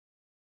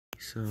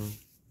So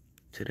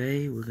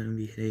today we're going to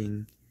be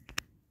hitting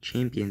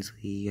Champions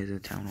League as a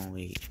Town Hall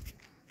 8.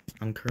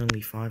 I'm currently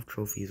 5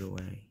 trophies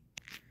away,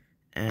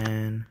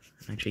 and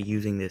I'm actually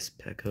using this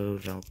P.E.K.K.A.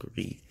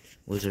 Valkyrie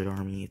Wizard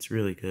Army. It's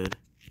really good.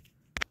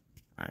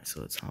 Alright,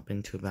 so let's hop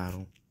into a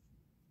battle.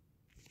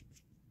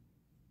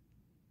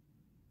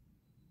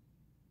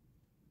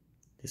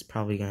 This is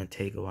probably going to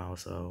take a while,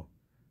 so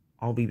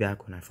I'll be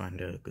back when I find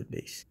a good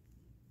base.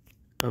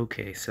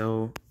 Okay,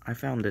 so I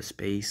found this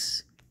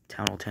base,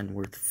 Town Hall 10,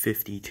 worth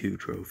 52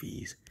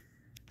 trophies.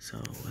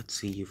 So let's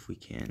see if we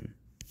can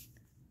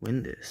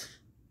win this.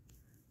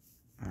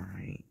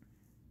 Alright.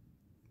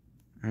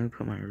 I'm going to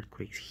put my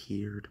earthquakes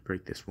here to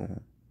break this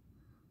wall.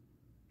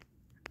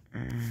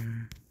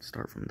 And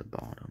start from the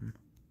bottom.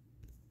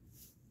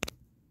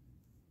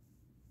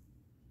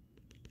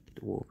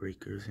 The wall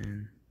breakers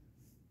in.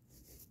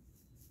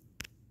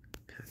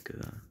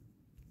 P.E.K.K.A.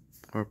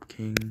 Harp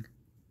King.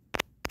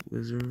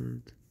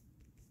 Wizard.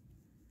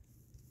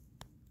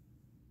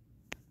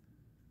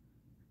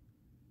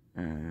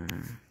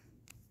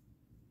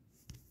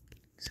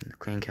 Send the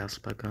Clan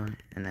Castle P.E.K.K.A.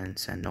 and then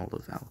send all the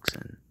Valks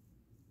in.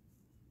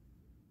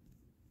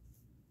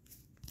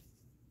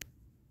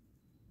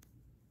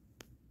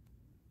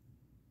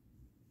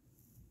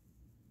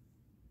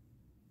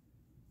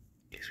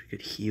 Guess we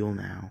could heal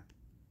now.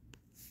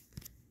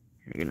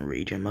 We're gonna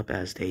rage them up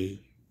as they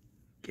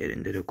get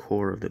into the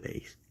core of the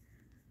base.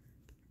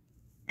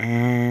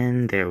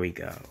 And there we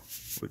go.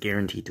 We're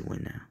guaranteed to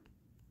win now.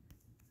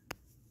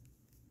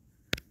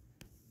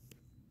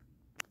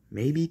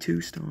 Maybe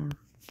 2-star.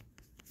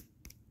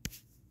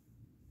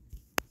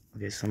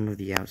 Okay, some of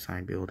the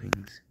outside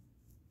buildings.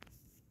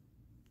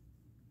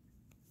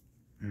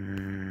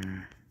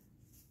 Look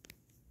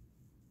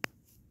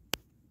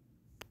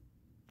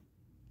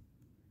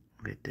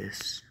at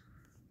this.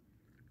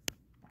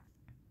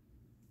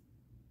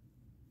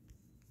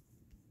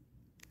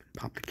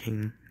 Pop the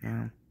king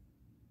now.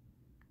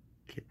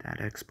 Get that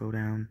expo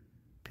down.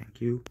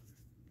 Thank you.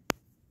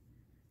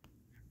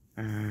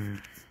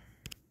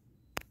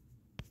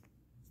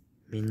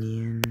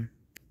 Minion.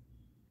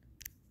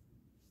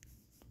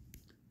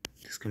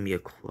 This is gonna be a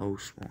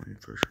close one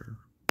for sure.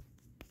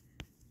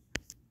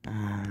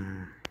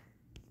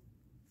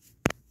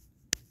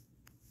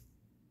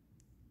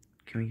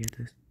 Can we get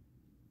this?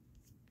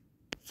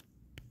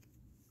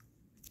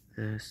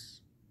 This.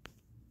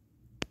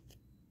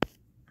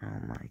 Oh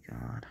my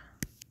god.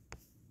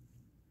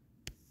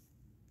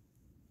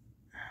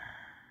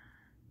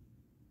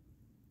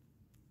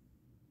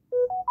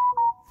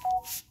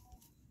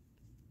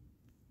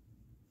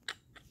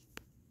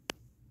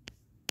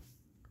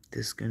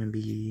 This is gonna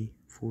be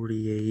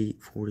 48,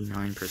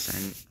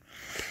 49%.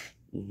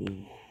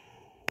 Ooh.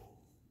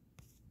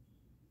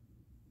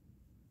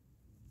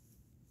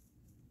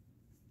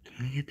 Can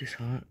I get this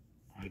hot?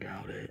 I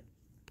doubt it.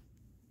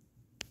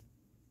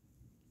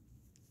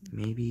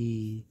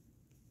 Maybe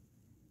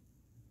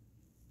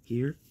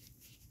here?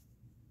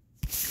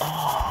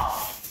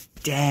 Oh,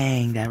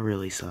 dang, that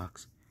really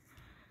sucks.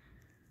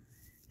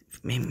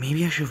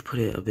 Maybe I should have put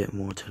it a bit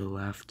more to the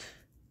left.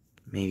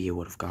 Maybe it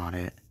would have got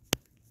it.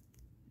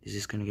 Is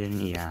this gonna get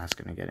in? Yeah, it's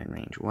gonna get in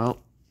range.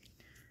 Well,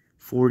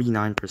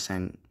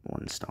 49%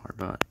 1-star,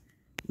 but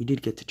we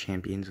did get to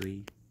Champions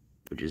League,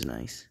 which is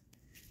nice.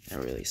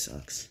 That really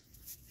sucks.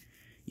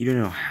 You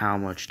don't know how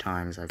much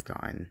times I've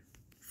gotten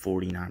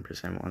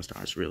 49%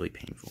 1-star. It's really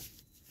painful.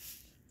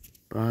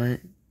 But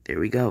there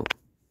we go.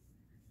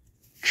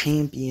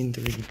 Champion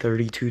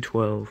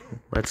 3212.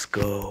 Let's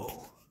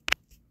go.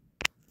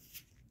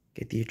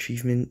 Get the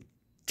achievement.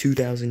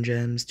 2,000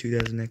 gems,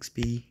 2,000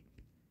 XP.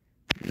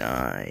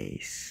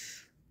 Nice.